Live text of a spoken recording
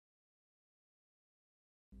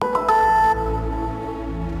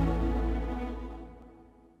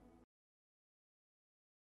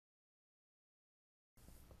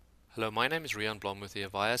Hello, my name is Riaan Blom with the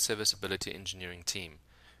Avaya Serviceability Engineering team.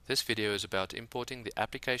 This video is about importing the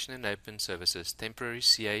Application Enablement Services temporary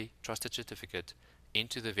CA Trusted Certificate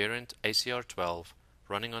into the Verint ACR 12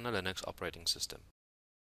 running on a Linux operating system.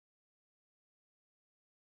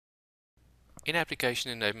 In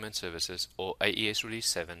Application Enablement Services, or AES Release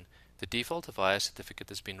 7, the default Avaya certificate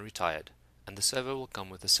has been retired, and the server will come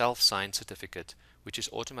with a self-signed certificate, which is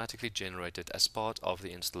automatically generated as part of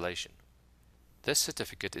the installation. This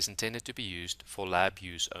certificate is intended to be used for lab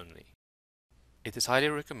use only. It is highly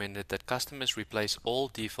recommended that customers replace all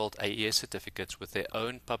default AES certificates with their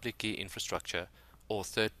own public key infrastructure or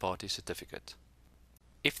third-party certificate.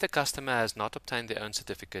 If the customer has not obtained their own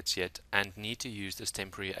certificates yet and need to use this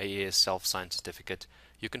temporary AES self-signed certificate,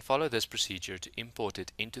 you can follow this procedure to import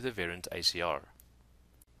it into the Verint ACR.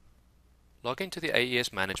 Log into the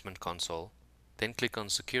AES Management console, then click on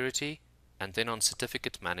Security and then on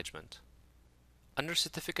Certificate Management. Under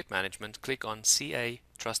Certificate Management, click on CA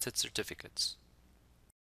Trusted Certificates.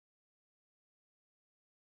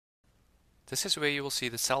 This is where you will see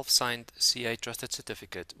the self-signed CA Trusted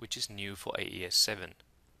Certificate, which is new for AES 7.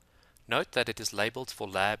 Note that it is labeled for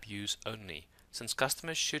lab use only, since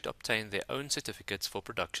customers should obtain their own certificates for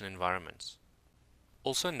production environments.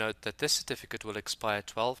 Also note that this certificate will expire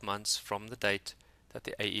 12 months from the date that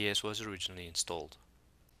the AES was originally installed.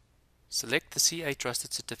 Select the CA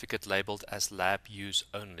Trusted Certificate labeled as Lab Use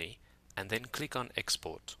Only and then click on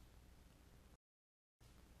Export.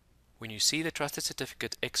 When you see the Trusted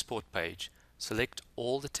Certificate export page, select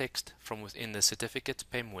all the text from within the Certificate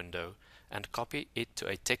PEM window and copy it to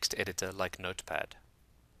a text editor like Notepad.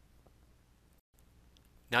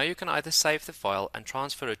 Now you can either save the file and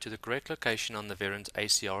transfer it to the correct location on the Verint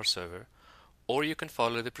ACR server, or you can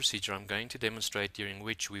follow the procedure I'm going to demonstrate, during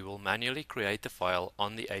which we will manually create the file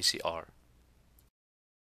on the ACR.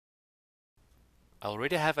 I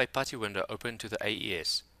already have a PuTTY window open to the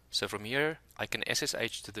AES, so from here I can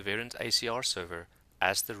SSH to the Verint ACR server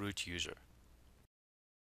as the root user.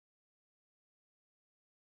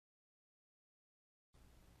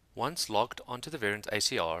 Once logged onto the Verint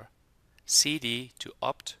ACR, cd to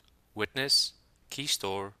opt, witness,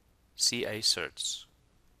 keystore, CA certs.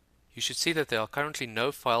 You should see that there are currently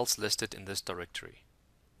no files listed in this directory.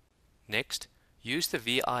 Next, use the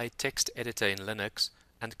VI text editor in Linux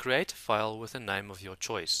and create a file with a name of your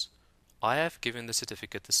choice. I have given the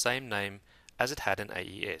certificate the same name as it had in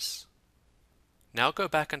AES. Now go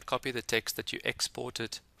back and copy the text that you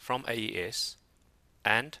exported from AES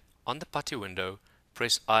and, on the PuTTY window,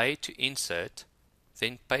 press I to insert,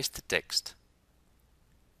 then paste the text.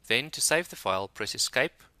 Then to save the file, press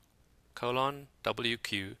Escape,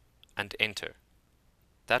 WQ and enter.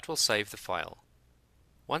 That will save the file.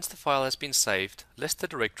 Once the file has been saved, list the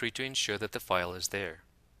directory to ensure that the file is there.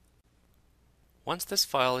 Once this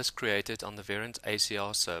file is created on the Verint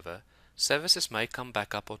ACR server, services may come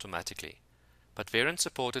back up automatically, but Verint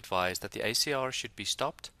support advised that the ACR should be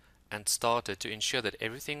stopped and started to ensure that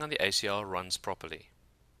everything on the ACR runs properly.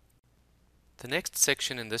 The next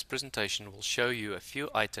section in this presentation will show you a few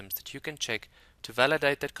items that you can check to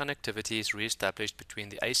validate that connectivity is re-established between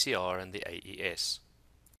the ACR and the AES.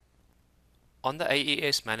 On the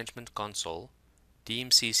AES Management console,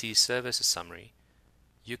 TCP Services Summary,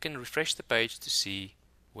 you can refresh the page to see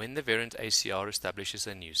when the Verint ACR establishes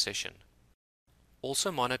a new session.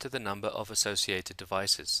 Also monitor the number of associated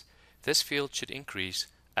devices. This field should increase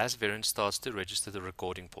as Verint starts to register the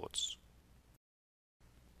recording ports.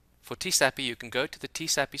 For TCP, you can go to the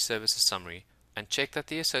TCP Services Summary and check that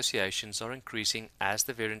the associations are increasing as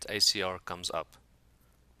the Verint ACR comes up.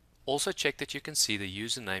 Also check that you can see the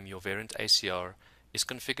username your Verint ACR is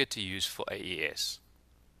configured to use for AES.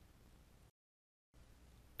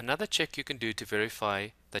 Another check you can do to verify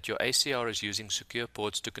that your ACR is using secure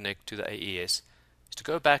ports to connect to the AES is to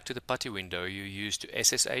go back to the PuTTY window you used to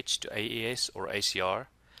SSH to AES or ACR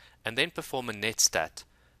and then perform a netstat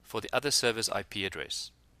for the other server's IP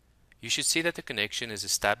address. You should see that the connection is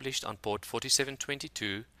established on port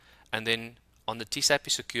 4722 and then on the TCP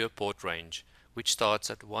secure port range, which starts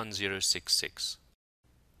at 1066.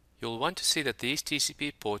 You'll want to see that these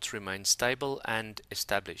TCP ports remain stable and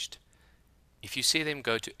established. If you see them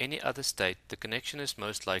go to any other state, the connection is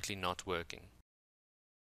most likely not working.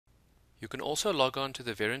 You can also log on to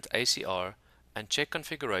the Verint ACR and check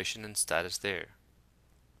configuration and status there.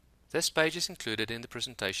 This page is included in the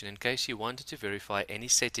presentation in case you wanted to verify any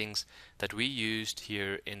settings that we used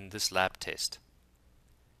here in this lab test.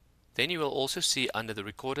 Then you will also see under the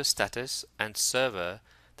recorder status and server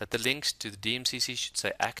that the links to the DMCC should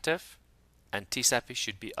say active and TCP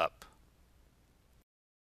should be up.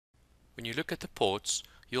 When you look at the ports,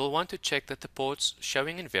 You will want to check that the ports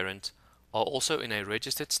showing in Verint are also in a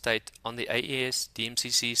registered state on the AES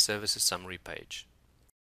TCP Services Summary page.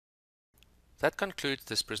 That concludes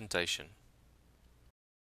this presentation.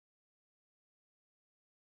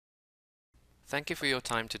 Thank you for your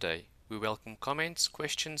time today. We welcome comments,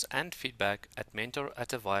 questions, and feedback at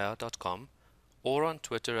mentor@avaya.com or on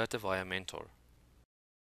Twitter @AvayaMentor.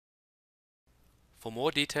 For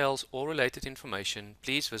more details or related information,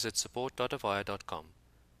 please visit support.avaya.com.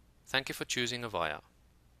 Thank you for choosing Avaya.